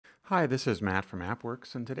Hi, this is Matt from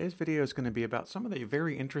AppWorks, and today's video is going to be about some of the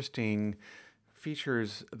very interesting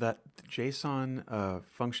features that JSON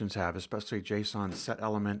functions have, especially JSON Set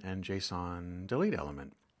Element and JSON Delete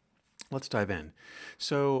Element. Let's dive in.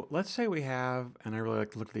 So let's say we have, and I really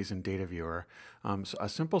like to look at these in Data Viewer, so a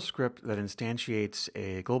simple script that instantiates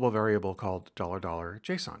a global variable called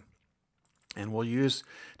 $JSON. And we'll use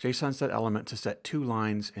JSON Set Element to set two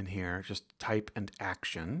lines in here, just type and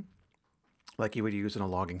action, like you would use in a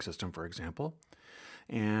logging system, for example.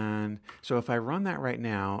 And so if I run that right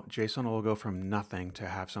now, JSON will go from nothing to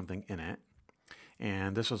have something in it.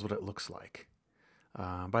 And this is what it looks like.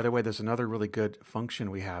 By the way, there's another really good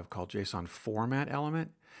function we have called JSON Format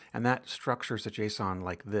Element, and that structures the JSON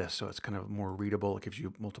like this, so it's kind of more readable. It gives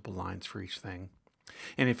you multiple lines for each thing.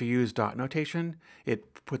 And if you use dot notation,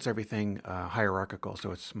 it puts everything hierarchical,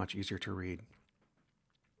 so it's much easier to read.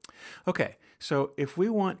 Okay, so if we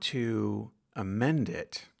want to amend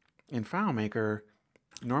it in FileMaker,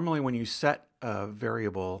 normally when you set a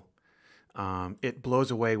variable, it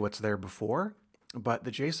blows away what's there before. But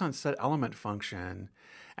the JSON Set Element function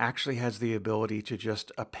actually has the ability to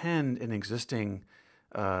just append an existing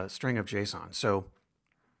string of JSON. So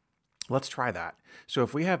let's try that. So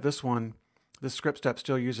if we have this one, this script step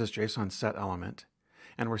still uses JSON Set Element,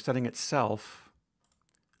 and we're setting it self,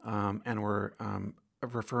 and we're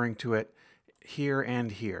referring to it here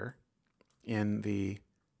and here in the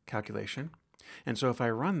calculation. And so if I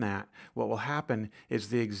run that, what will happen is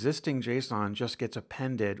the existing JSON just gets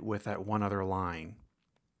appended with that one other line,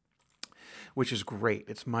 which is great.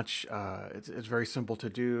 It's much, it's very simple to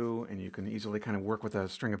do, and you can easily kind of work with a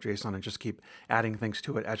string of JSON and just keep adding things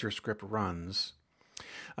to it as your script runs.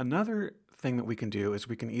 Another thing that we can do is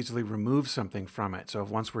we can easily remove something from it. So if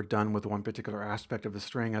once we're done with one particular aspect of the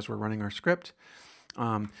string as we're running our script,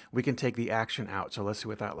 we can take the action out. So let's see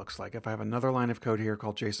what that looks like. If I have another line of code here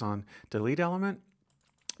called JSON Delete Element,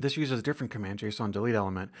 this uses a different command, JSON Delete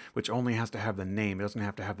Element, which only has to have the name. It doesn't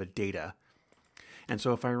have to have the data. And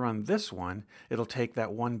so if I run this one, it'll take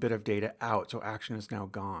that one bit of data out. So action is now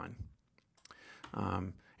gone.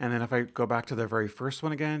 And then if I go back to the very first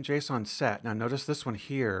one again, JSON Set. Now notice this one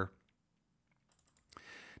here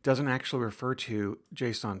doesn't actually refer to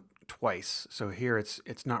JSON twice. So here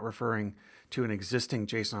it's not referring to an existing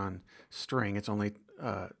JSON string. It's only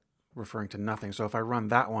referring to nothing. So if I run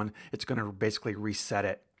that one, it's going to basically reset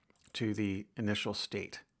it to the initial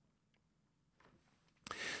state.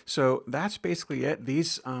 So that's basically it.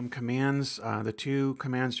 These commands, the two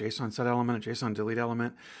commands, JSON Set Element, JSON Delete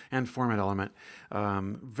Element, and Format Element,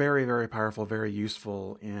 very, very powerful, very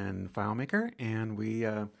useful in FileMaker. And we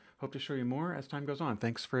hope to show you more as time goes on.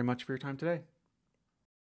 Thanks very much for your time today.